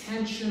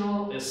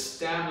intentional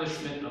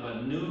establishment of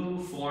a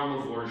new form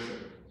of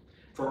worship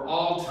for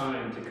all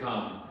time to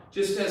come.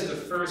 Just as the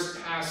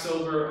first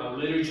Passover, a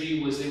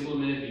liturgy was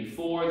implemented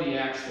before the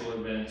actual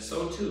event,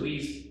 so too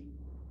he's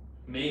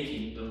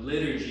making the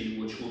liturgy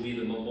which will be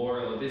the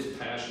memorial of his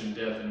passion,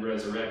 death, and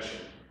resurrection.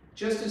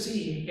 Just as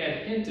he had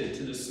hinted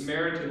to the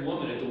Samaritan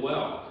woman at the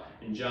well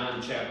in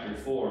John chapter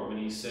 4 when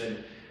he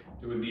said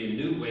there would be a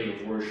new way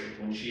of worship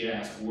when she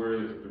asked where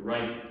the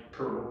right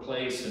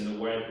place and the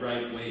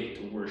right way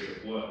to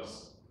worship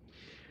was.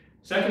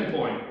 Second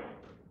point,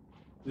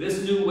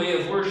 this new way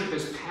of worship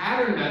is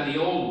patterned on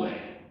the old way,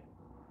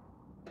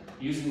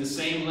 using the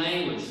same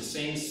language, the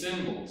same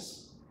symbols.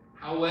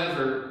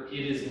 However,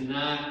 it is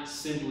not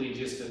simply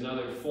just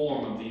another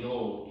form of the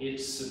old.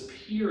 It's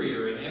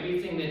superior, and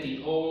everything that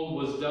the old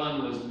was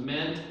done was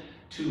meant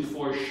to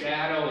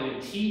foreshadow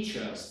and teach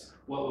us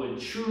what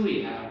would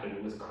truly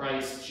happen with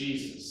Christ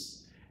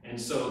Jesus. And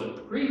so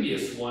the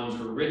previous ones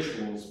were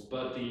rituals,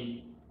 but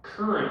the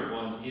current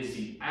one is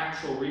the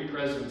actual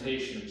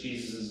representation of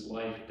Jesus'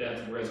 life, death,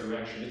 and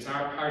resurrection. It's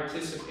our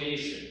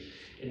participation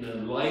in the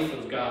life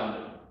of God,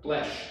 the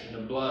flesh and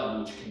the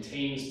blood which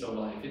contains the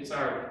life. It's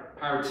our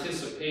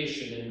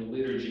participation in the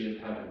liturgy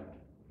of heaven.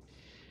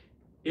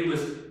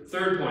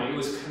 Third point, it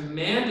was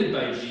commanded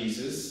by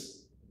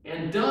Jesus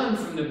and done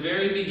from the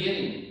very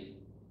beginning.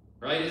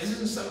 Right? This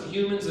isn't something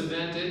humans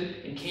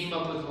invented and came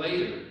up with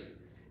later.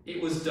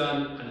 It was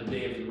done on the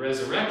day of the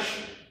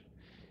resurrection.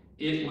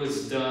 It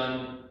was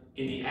done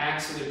in the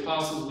Acts of the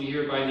Apostles we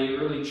hear by the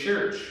early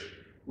church.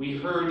 We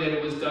heard that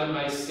it was done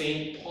by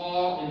St.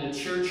 Paul in the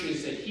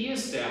churches that he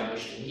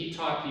established, and he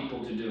taught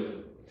people to do it.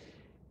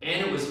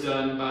 And it was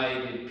done by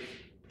the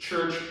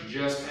church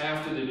just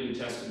after the New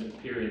Testament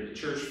period, the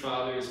church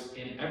fathers,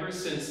 and ever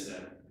since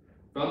then,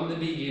 from the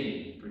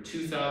beginning, for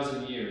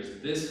 2,000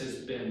 years, this has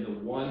been the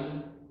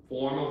one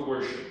form of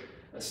worship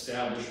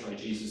established by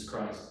Jesus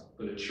Christ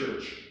for the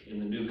church in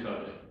the New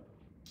Covenant.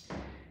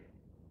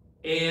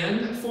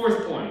 And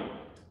fourth point,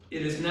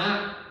 it is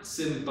not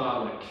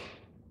symbolic,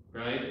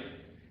 right?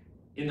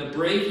 In the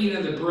breaking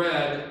of the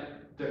bread,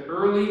 the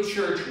early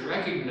church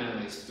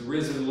recognized the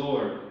risen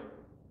Lord.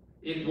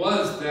 It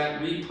was that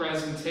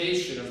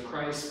representation of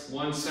Christ's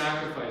one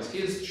sacrifice,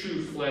 his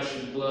true flesh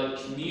and blood,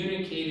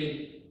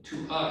 communicated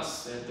to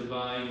us that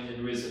divine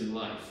and risen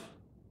life.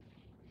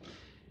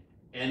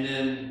 And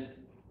then,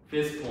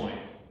 fifth point,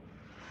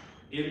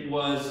 it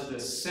was the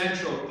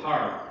central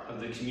part of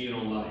the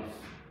communal life.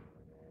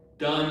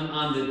 Done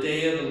on the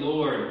day of the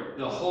Lord,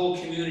 the whole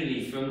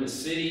community from the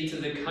city to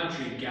the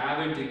country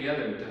gathered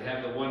together to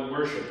have the one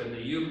worship, and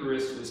the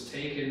Eucharist was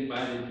taken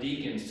by the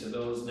deacons to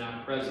those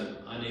not present,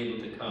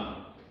 unable to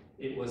come.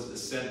 It was the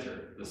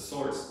center, the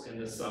source,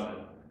 and the summit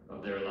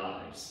of their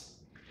lives.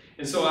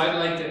 And so I'd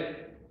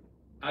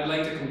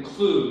like to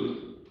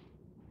conclude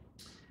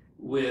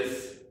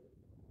with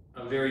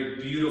a very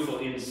beautiful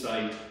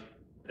insight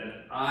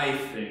that I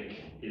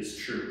think is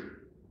true.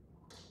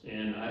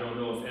 And I don't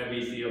know if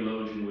every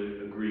theologian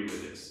would agree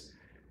with this.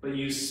 But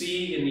you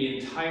see in the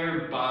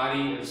entire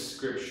body of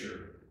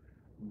Scripture,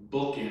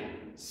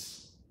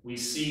 bookends. We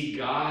see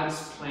God's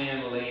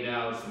plan laid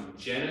out from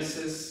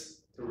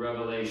Genesis to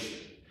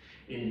Revelation.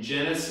 In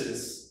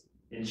Genesis,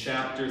 in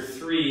chapter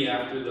 3,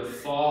 after the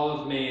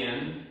fall of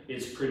man,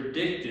 it's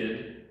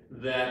predicted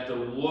that the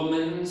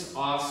woman's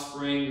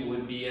offspring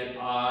would be at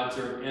odds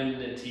or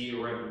enmity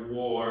or at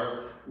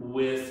war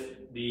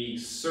with the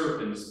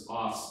serpent's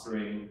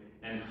offspring,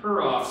 and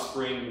her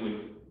offspring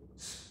would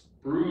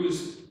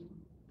bruise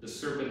the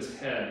serpent's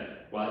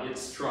head while it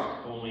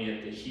struck only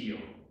at the heel.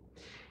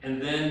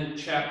 And then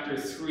chapter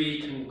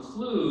 3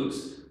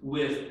 concludes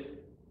with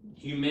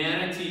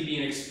humanity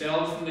being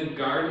expelled from the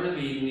Garden of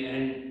Eden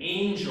and an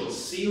angel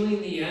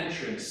sealing the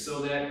entrance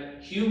so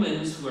that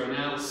humans who are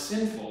now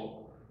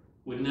sinful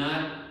would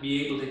not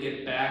be able to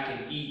get back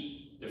and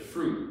eat the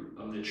fruit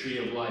of the tree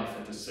of life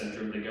at the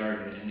center of the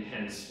garden and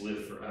hence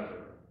live forever.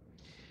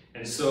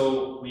 And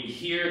so we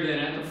hear that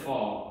at the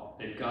fall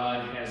that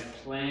God has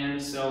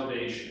planned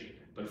salvation,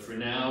 but for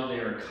now they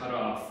are cut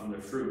off from the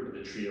fruit of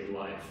the tree of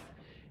life.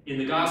 In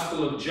the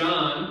Gospel of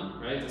John,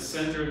 right, the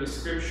center of the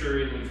Scripture,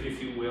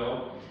 if you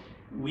will,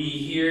 we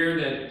hear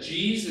that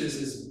Jesus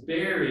is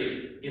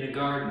buried in a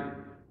garden,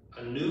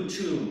 a new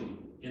tomb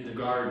in the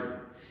garden.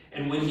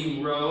 And when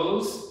he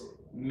rose,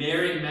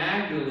 Mary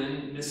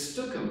Magdalene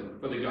mistook him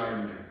for the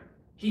gardener.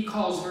 He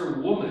calls her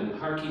woman,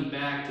 harking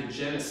back to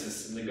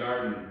Genesis in the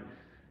garden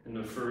and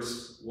the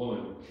first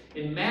woman.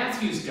 In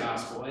Matthew's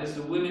Gospel, as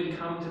the women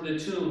come to the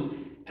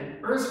tomb, an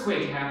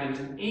earthquake happens,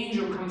 an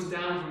angel comes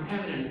down from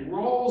heaven and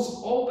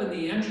rolls open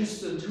the entrance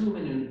to the tomb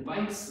and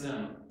invites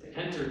them to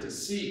enter to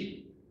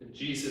see that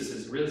Jesus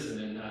is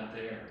risen and not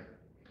there.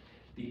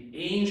 The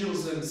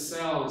angels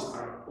themselves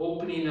are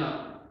opening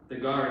up the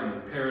Garden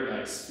of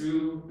Paradise,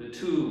 through the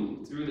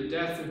tomb, through the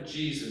death of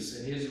Jesus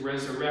and his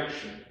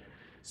resurrection,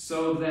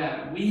 so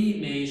that we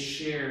may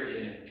share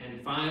in it.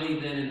 And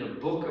finally, then, in the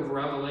book of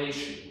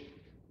Revelation,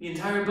 the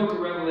entire book of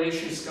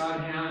Revelation,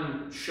 Scott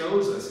Hahn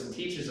shows us and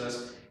teaches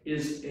us,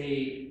 is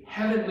a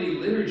heavenly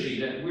liturgy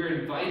that we're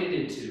invited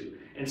into.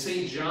 And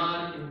St.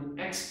 John, in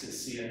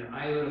ecstasy on the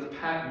island of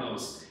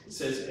Patmos, it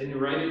says, and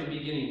right at the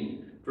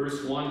beginning,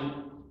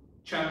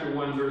 chapter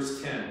 1,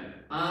 verse 10,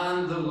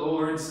 on the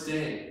Lord's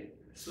day.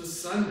 This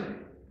was Sunday.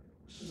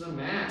 This was a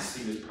mass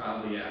he was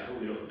probably at, but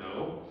we don't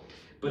know.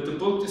 But the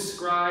book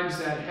describes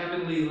that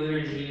heavenly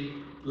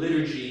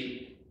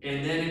liturgy,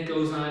 and then it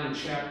goes on in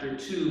chapter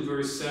 2,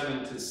 verse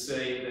 7 to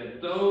say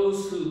that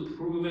those who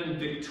proven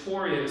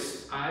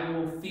victorious, I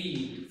will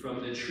feed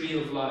from the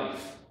tree of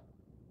life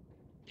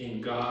in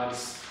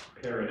God's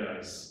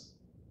paradise.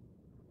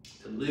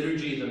 The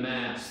liturgy of the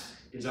Mass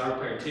is our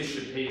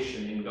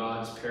participation in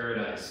God's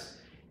paradise,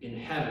 in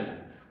heaven,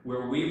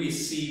 where we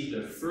receive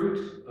the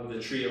fruit of the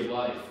tree of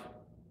life.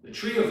 The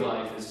tree of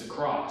life is the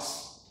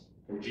cross,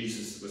 where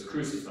Jesus was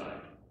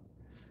crucified.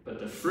 But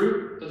the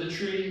fruit of the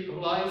tree of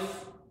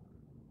life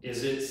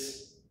is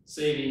its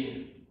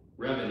saving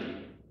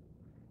remedy.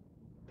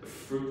 The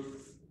fruit,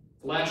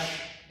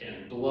 flesh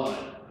and blood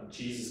of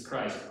Jesus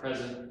Christ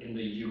present in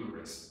the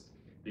Eucharist.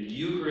 The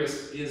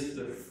Eucharist is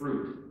the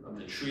fruit of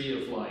the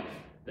tree of life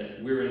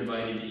that we're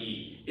invited to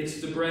eat.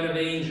 It's the bread of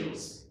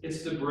angels.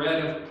 It's the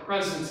bread of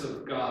presence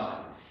of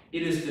God.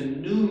 It is the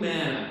new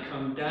manna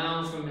come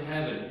down from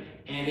heaven,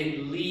 and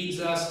it leads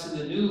us to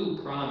the new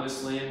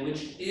promised land,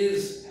 which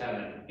is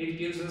heaven. It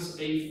gives us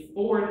a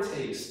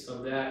foretaste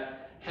of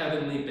that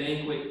heavenly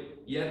banquet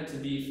yet to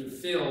be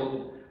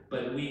fulfilled,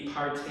 but we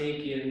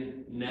partake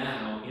in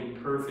now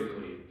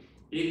imperfectly.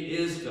 It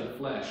is the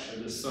flesh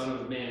of the Son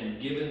of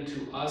Man given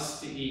to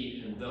us to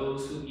eat, and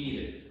those who eat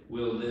it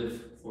will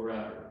live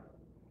forever.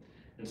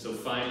 And so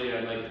finally,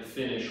 I'd like to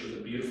finish with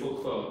a beautiful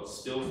quote,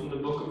 still from the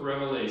book of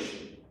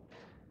Revelation,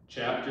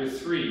 chapter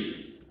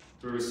 3,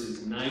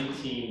 verses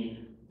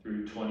 19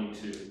 through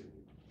 22.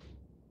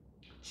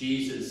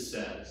 Jesus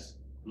says,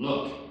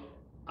 "Look,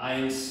 I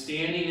am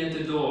standing at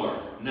the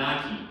door,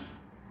 knocking.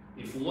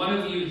 If one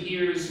of you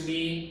hears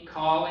me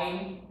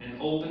calling and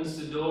opens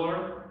the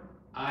door,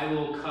 I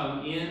will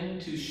come in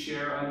to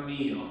share a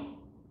meal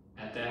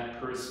at that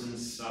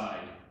person's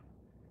side.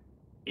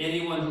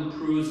 Anyone who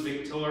proves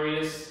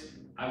victorious,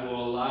 I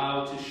will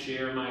allow to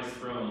share my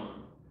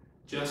throne,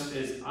 just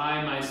as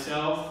I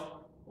myself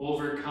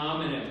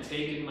overcome and have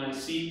taken my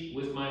seat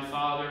with my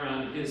Father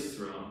on his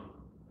throne.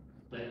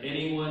 Let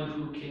anyone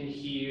who can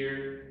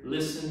hear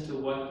listen to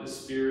what the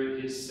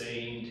Spirit is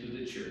saying to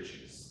the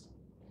churches."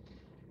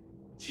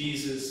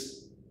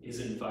 Jesus is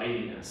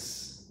inviting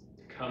us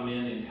to come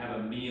in and have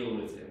a meal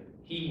with him.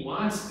 He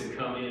wants to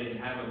come in and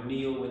have a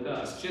meal with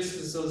us, just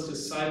as those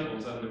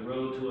disciples on the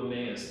road to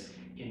Emmaus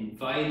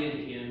invited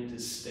him to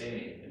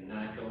stay and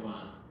not go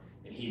on.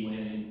 And he went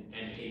in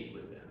and ate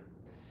with them.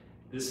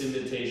 This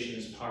invitation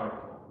is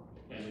powerful.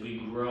 As we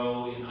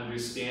grow in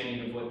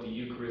understanding of what the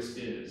Eucharist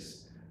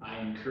is, I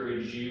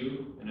encourage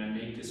you, and I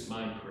make this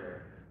my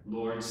prayer,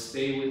 Lord,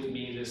 stay with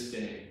me this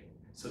day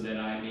so that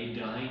I may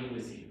dine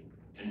with you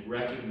and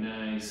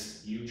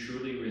recognize you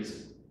truly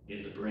risen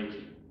in the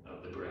breaking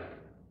of the bread.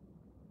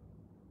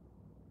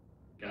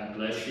 God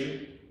bless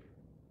you.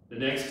 The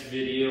next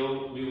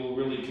video, we will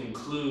really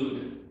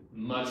conclude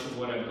much of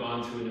what I've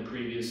gone through in the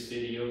previous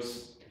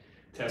videos.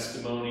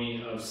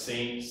 Testimony of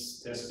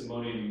saints,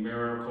 testimony of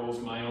miracles,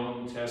 my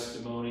own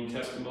testimony,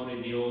 testimony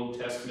of the Old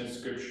Testament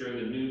scripture,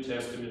 the New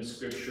Testament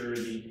scripture,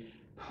 the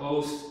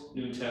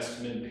post-New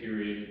Testament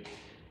period,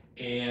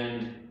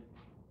 and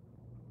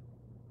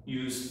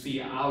use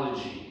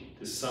theology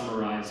to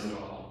summarize it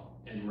all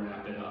and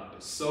wrap it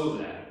up so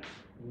that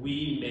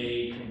we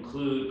may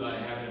conclude by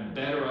having a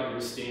better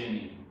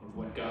understanding of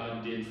what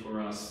God did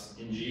for us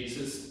in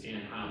Jesus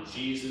and how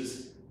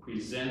Jesus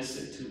presents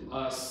it to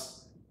us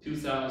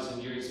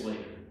 2,000 years later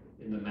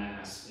in the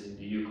Mass, in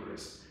the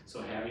Eucharist.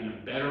 So having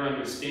a better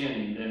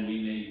understanding, then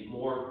we may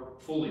more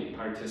fully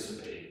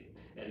participate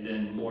and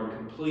then more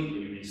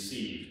completely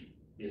receive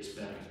its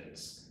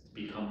benefits,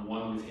 become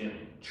one with him,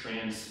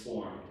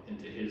 transformed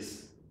into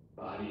his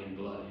body and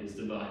blood, his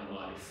divine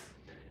life,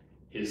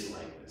 his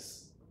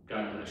likeness.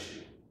 God bless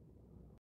you.